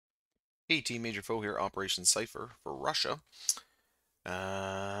Hey team, Major Foe here, Operation Cipher for Russia.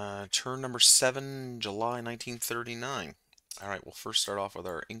 Turn number 7, July 1939. Alright, we'll first start off with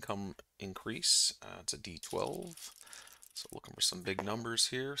our income increase. It's a D12. So looking for some big numbers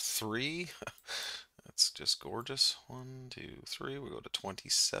here. 3. That's just gorgeous. 1, 2, 3. We go to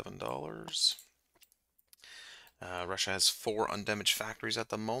 $27. Russia has 4 undamaged factories at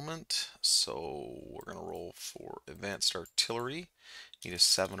the moment. So we're going to roll for advanced artillery. Need a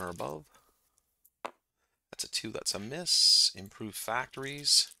 7 or above. That's a 2, that's a miss. Improved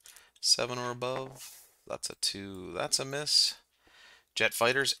factories, 7 or above. That's a 2, that's a miss. Jet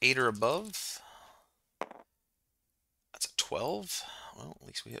fighters, 8 or above. That's a 12. Well, at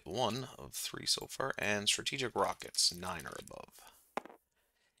least we hit 1 of 3 so far. And strategic rockets, 9 or above.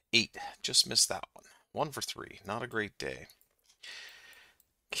 8, just missed that one. 1 for 3, not a great day.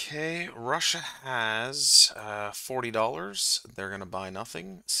 Okay, Russia has $40. They're going to buy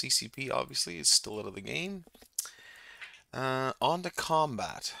nothing. CCP obviously is still out of the game. On to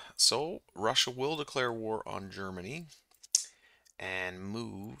combat. So Russia will declare war on Germany and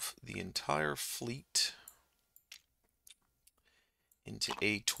move the entire fleet into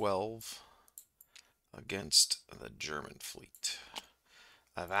A12 against the German fleet.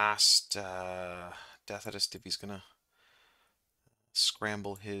 I've asked Deathedist if he's gonna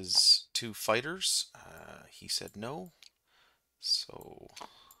scramble his 2 fighters. He said no. So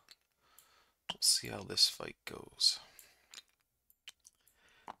we'll see how this fight goes.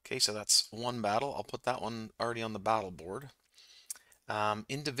 Okay, so that's 1 battle. I'll put that one already on the battle board.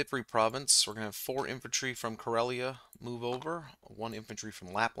 Into Vipri province, we're going to have 4 infantry from Karelia move over, 1 infantry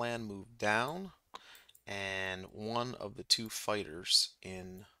from Lapland move down, and 1 of the 2 fighters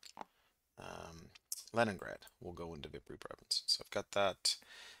in Leningrad will go into Vipri province. So I've got that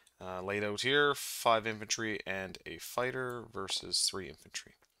laid out here, 5 infantry and a fighter versus 3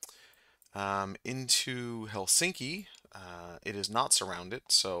 infantry. Into Helsinki, it is not surrounded,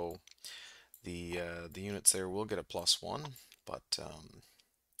 so the units there will get a +1, but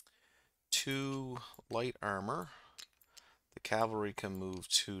 2 light armor. The cavalry can move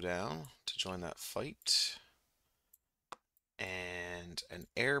 2 down to join that fight, and an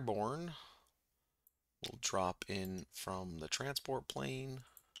airborne will drop in from the transport plane,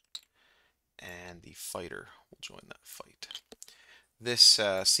 and the fighter will join that fight. This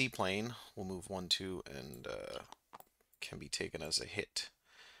seaplane will move 1, 2, and can be taken as a hit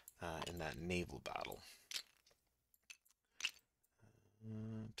in that naval battle.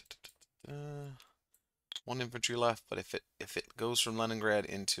 1 infantry left, but if it goes from Leningrad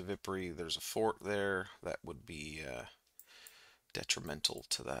into Vipri, there's a fort there that would be detrimental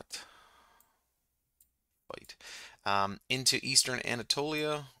to that fight. Into Eastern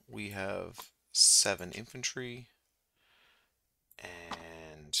Anatolia, we have 7 infantry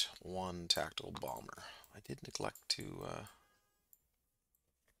and 1 tactical bomber. I did neglect to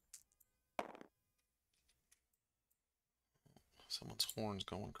someone's horn's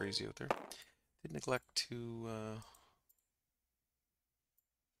going crazy out there. Did neglect to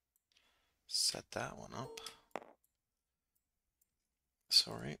set that one up.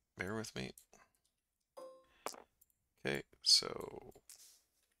 Sorry, bear with me. Okay, so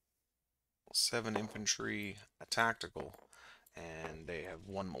 7 infantry, a tactical, and they have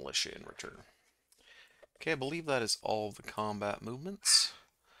 1 militia in return. Okay, I believe that is all the combat movements.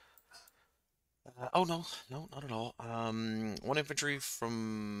 Oh no, not at all. 1 infantry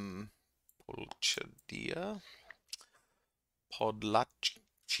from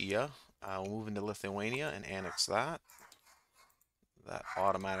Podlachia will move into Lithuania and annex that. That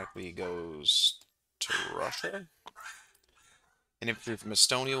automatically goes to Russia. An infantry from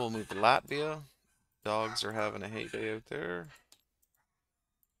Estonia will move to Latvia. Dogs are having a heyday out there.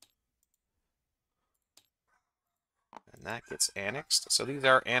 And that gets annexed. So these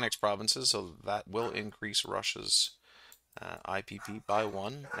are annexed provinces, so that will increase Russia's IPP by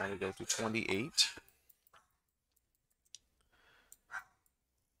 1. Now we go to 28.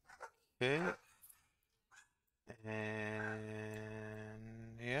 Okay.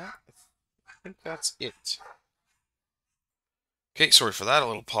 And yeah, I think that's it. Okay, sorry for that. A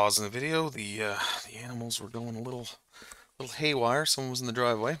little pause in the video. The animals were going a little haywire. Someone was in the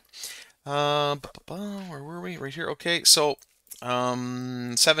driveway. Where were we? Right here. Okay, so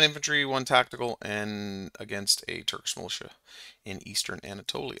 7 infantry, 1 tactical, and against a Turkish militia in Eastern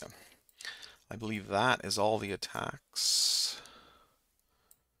Anatolia. I believe that is all the attacks.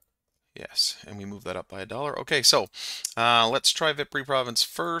 Yes, and we move that up by $1. Okay, so let's try Vipri province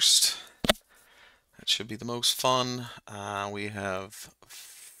first. That should be the most fun. We have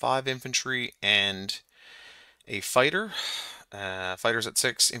 5 infantry and a fighter. Fighters at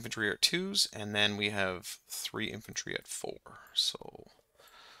 6, infantry at 2s, and then we have 3 infantry at 4. So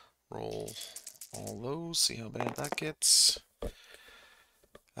roll all those, see how bad that gets.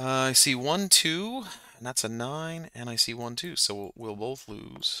 I see 1, 2, and that's a 9, and I see 1, 2, so we'll both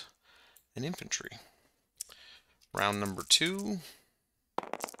lose an infantry. Round number 2.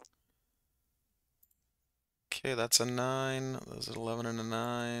 Okay, that's a 9. There's an 11 and a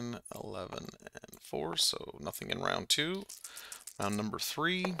 9, 11 and 4, so nothing in round 2. Round number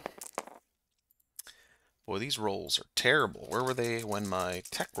 3. Boy, these rolls are terrible. Where were they when my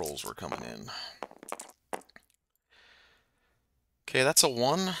tech rolls were coming in? Okay, that's a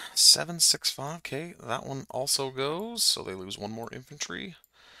 1, 7, 6, 5. Okay, that one also goes, so they lose 1 more infantry.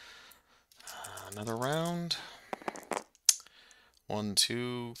 Another round. 1,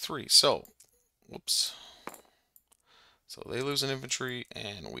 2, 3. So, whoops. So they lose an infantry,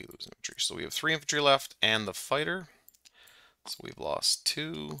 and we lose an infantry. So we have 3 infantry left, and the fighter. So we've lost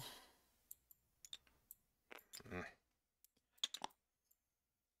 2.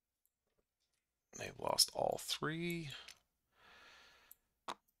 They've lost all 3.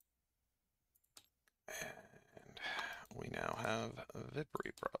 And we now have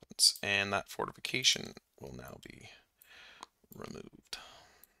Viperi province, and that fortification will now be removed.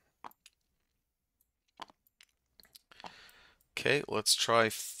 Okay, let's try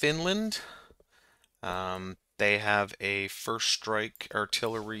Finland. They have a first strike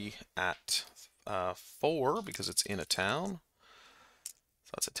artillery at 4 because it's in a town.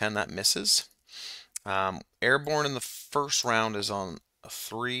 So that's a 10, that misses. Airborne in the first round is on a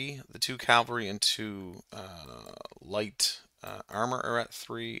 3. The 2 cavalry and 2 light armor are at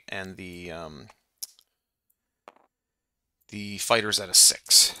 3, and the fighters at a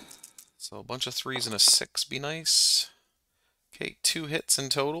 6. So a bunch of 3s and a 6 be nice. Okay, 2 hits in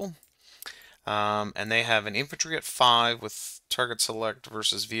total. And they have an infantry at 5 with target select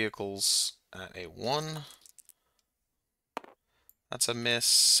versus vehicles at a 1. That's a miss.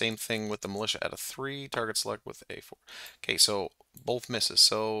 Same thing with the militia at a 3. Target select with a 4. Okay, so both misses.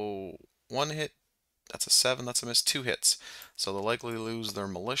 So 1 hit, that's a 7. That's a miss. 2 hits. So they'll likely lose their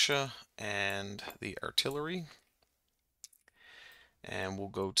militia and the artillery. And we'll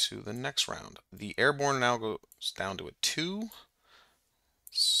go to the next round. The airborne now goes down to a 2.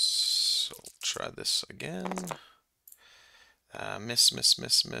 So try this again. Miss, miss,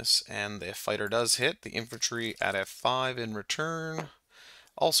 miss, miss, and the fighter does hit. The infantry at F5 in return,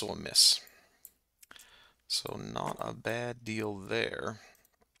 also a miss. So not a bad deal there.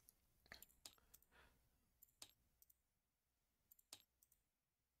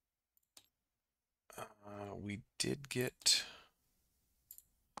 We did get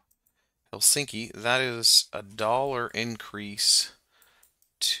Helsinki. That is a $1 increase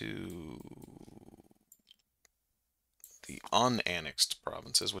to the unannexed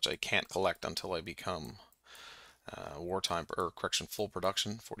provinces, which I can't collect until I become wartime, or correction, full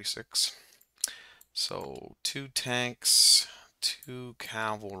production, 46. So 2 tanks, 2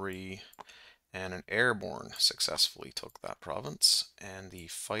 cavalry, and an airborne successfully took that province, and the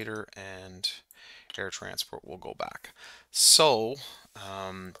fighter and air transport will go back. So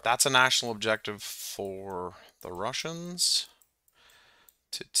that's a national objective for the Russians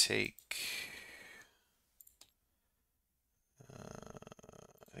to take.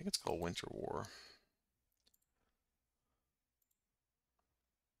 I think it's called Winter War.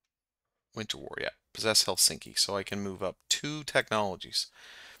 Winter War, yeah. Possess Helsinki, so I can move up 2 technologies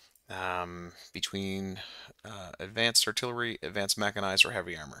between advanced artillery, advanced mechanized, or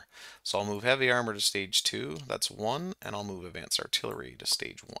heavy armor. So I'll move heavy armor to stage 2, that's 1, and I'll move advanced artillery to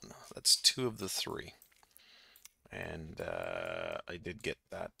stage 1. That's 2 of the 3. And I did get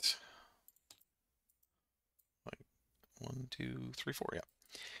that. Like 1, 2, 3, 4, yeah.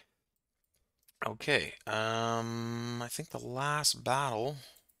 Okay, I think the last battle,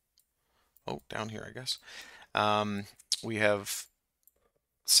 oh, down here, I guess. We have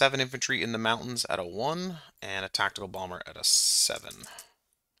 7 infantry in the mountains at a 1, and a tactical bomber at a 7.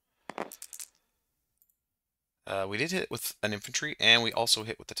 We did hit with an infantry, and we also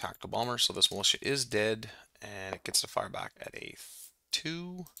hit with the tactical bomber, so this militia is dead, and it gets to fire back at a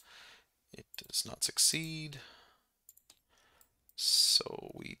 2. It does not succeed.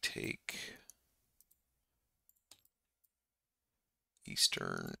 So we take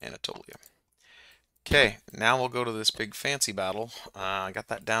Eastern Anatolia. Okay, now we'll go to this big fancy battle. I got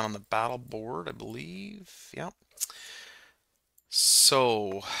that down on the battle board, I believe. Yep.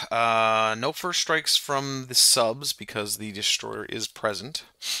 So, no first strikes from the subs because the destroyer is present,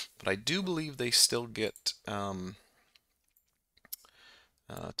 but I do believe they still get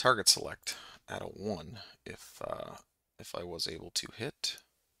target select at a 1 if if I was able to hit.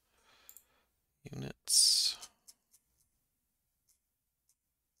 Units.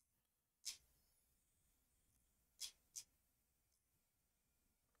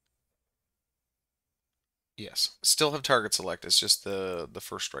 Yes, still have target select. It's just the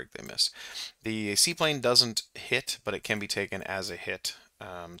first strike they miss. The seaplane doesn't hit, but it can be taken as a hit.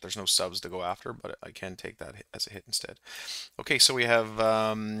 There's no subs to go after, but I can take that as a hit instead. Okay, so we have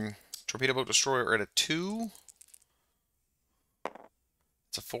torpedo boat destroyer at a 2.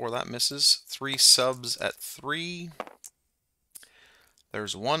 It's a 4, that misses. 3 subs at 3.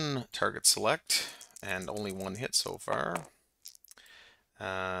 There's 1 target select and only 1 hit so far.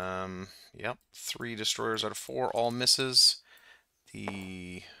 Yep, 3 destroyers out of 4, all misses.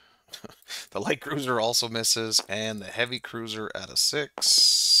 The the light cruiser also misses, and the heavy cruiser at a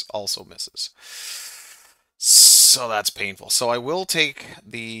 6 also misses. So that's painful. So I will take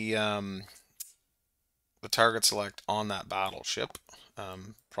the target select on that battleship.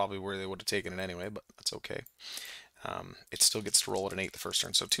 Probably where they would have taken it anyway, but that's okay. It still gets to roll at an 8 the first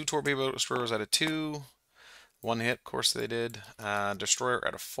turn. So 2 torpedo destroyers at a 2. 1 hit, of course they did. Destroyer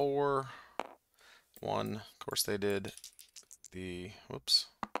at a 4. 1, of course they did. The, whoops.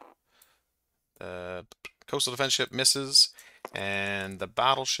 The coastal defense ship misses. And the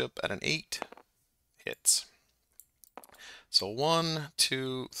battleship at an 8 hits. So 1,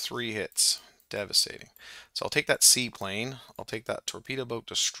 2, 3 hits. Devastating. So I'll take that seaplane. I'll take that torpedo boat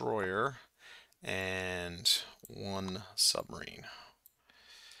destroyer. And 1 submarine.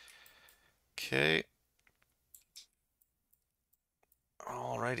 Okay.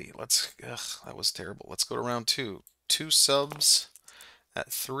 Alrighty, let's, that was terrible. Let's go to round 2. 2 subs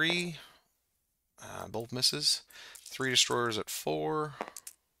at 3, both misses. 3 destroyers at 4,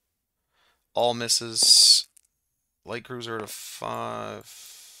 all misses. Light cruiser at a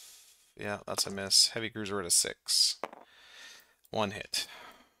 5, yeah, that's a miss. Heavy cruiser at a 6. 1 hit.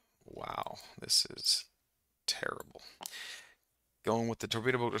 Wow, this is terrible. Going with the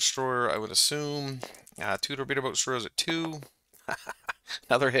torpedo boat destroyer, I would assume. 2 torpedo boat destroyers at 2.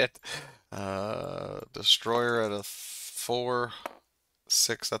 Another hit. Destroyer at a 4.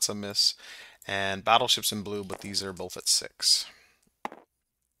 6, that's a miss. And battleships in blue, but these are both at 6.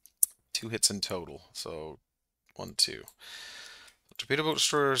 2 hits in total. So 1, 2. Torpedo boat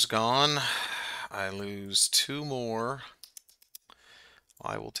destroyer's gone. I lose 2 more.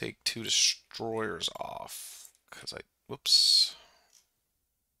 I will take 2 destroyers off because whoops.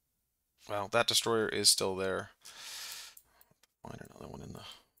 Well, that destroyer is still there. Find another one in the.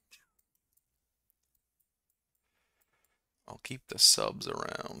 I'll keep the subs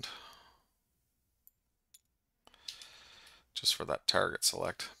around just for that target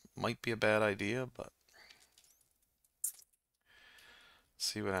select. Might be a bad idea, but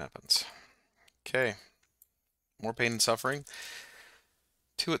see what happens. Okay, more pain and suffering.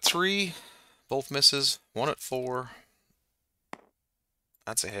 2 at 3, both misses. 1 at 4,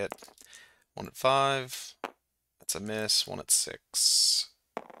 that's a hit. 1 at 5, that's a miss. 1 at 6,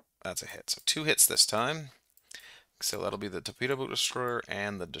 that's a hit. So 2 hits this time. So that'll be the torpedo boat destroyer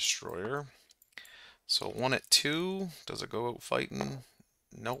and the destroyer. So 1 at 2, does it go out fighting?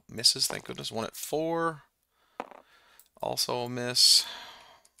 Nope, misses, thank goodness. 1 at 4, also a miss.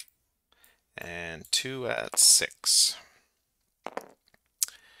 And 2 at 6.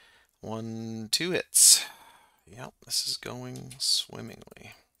 1, 2 hits. Yep, this is going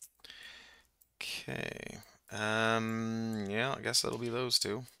swimmingly. Okay. Yeah, I guess that'll be those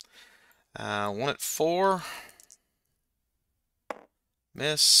 2. 1 at 4.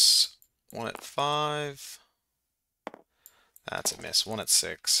 Miss. 1 at 5. That's a miss. 1 at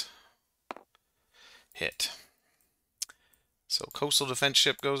 6. Hit. So coastal defense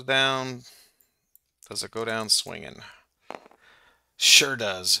ship goes down. Does it go down swinging? Sure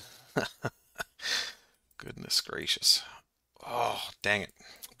does. Goodness gracious. Oh, dang it.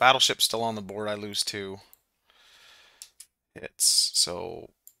 Battleship's still on the board. I lose 2 hits. So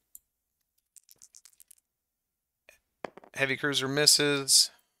heavy cruiser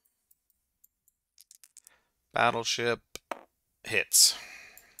misses. Battleship hits.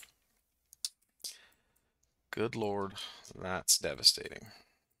 Good Lord, that's devastating.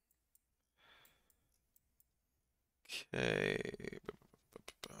 Okay.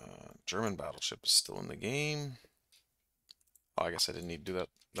 German battleship is still in the game. Oh, I guess I didn't need to do that.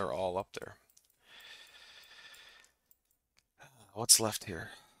 They're all up there. What's left here?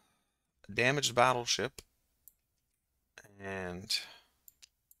 A damaged battleship and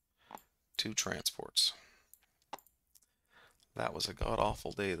 2 transports. That was a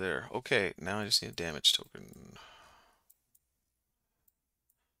god-awful day there. Okay, now I just need a damage token.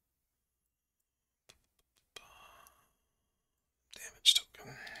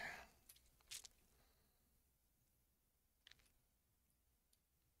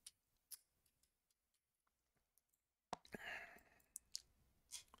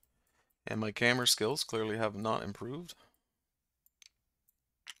 And my camera skills clearly have not improved.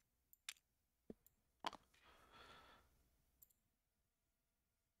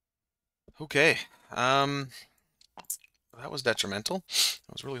 Okay, that was detrimental.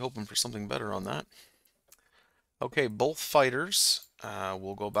 I was really hoping for something better on that. Okay, both fighters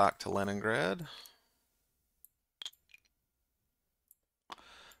will go back to Leningrad.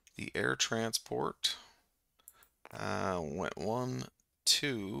 The air transport went 1,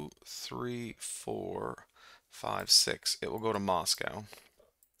 2, 3, 4, 5, 6. It will go to Moscow.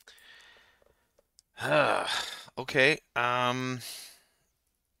 Okay, that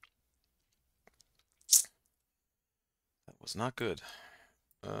was not good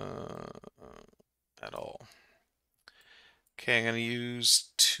at all. Okay, I'm going to use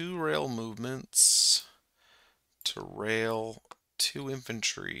 2 rail movements to rail 2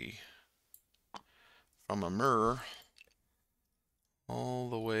 infantry from Amur all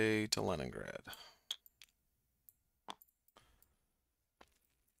the way to Leningrad.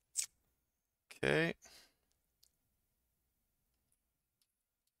 Okay.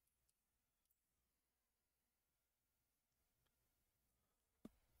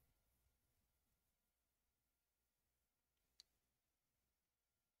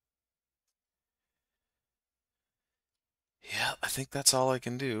 Yeah, I think that's all I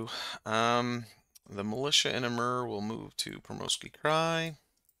can do. The militia in Amur will move to Primorsky Krai.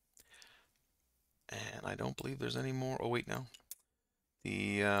 And I don't believe there's any more. Oh, wait, no.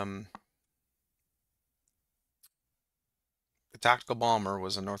 The tactical bomber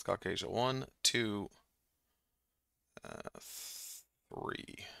was in North Caucasia. 1, 2,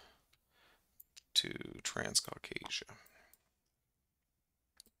 3 to Transcaucasia.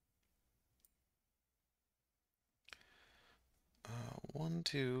 1,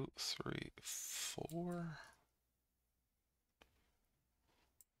 2, 3, 4.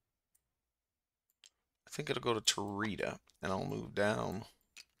 I think it'll go to Tarita, and I'll move down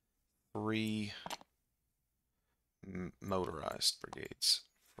 3 motorized brigades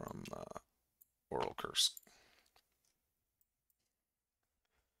from Orelkursk.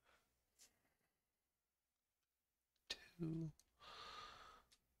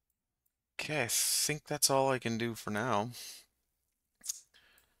 Okay, I think that's all I can do for now.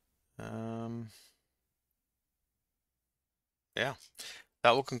 Yeah,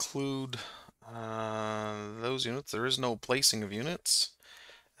 that will conclude those units. There is no placing of units.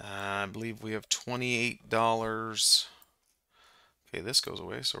 I believe we have $28. Okay, this goes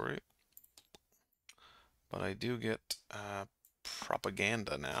away, sorry. But I do get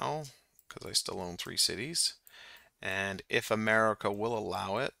propaganda now, because I still own 3 cities. And if America will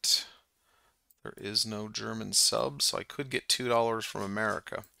allow it, there is no German sub, so I could get $2 from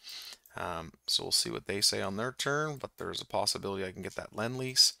America. So we'll see what they say on their turn, but there's a possibility I can get that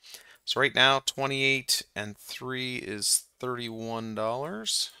Lend-Lease. So right now, 28 and 3 is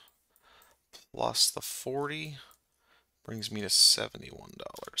 $31, plus the 40 brings me to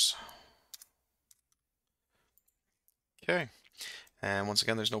 $71. Okay, and once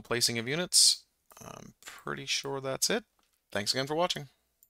again, there's no placing of units. I'm pretty sure that's it. Thanks again for watching.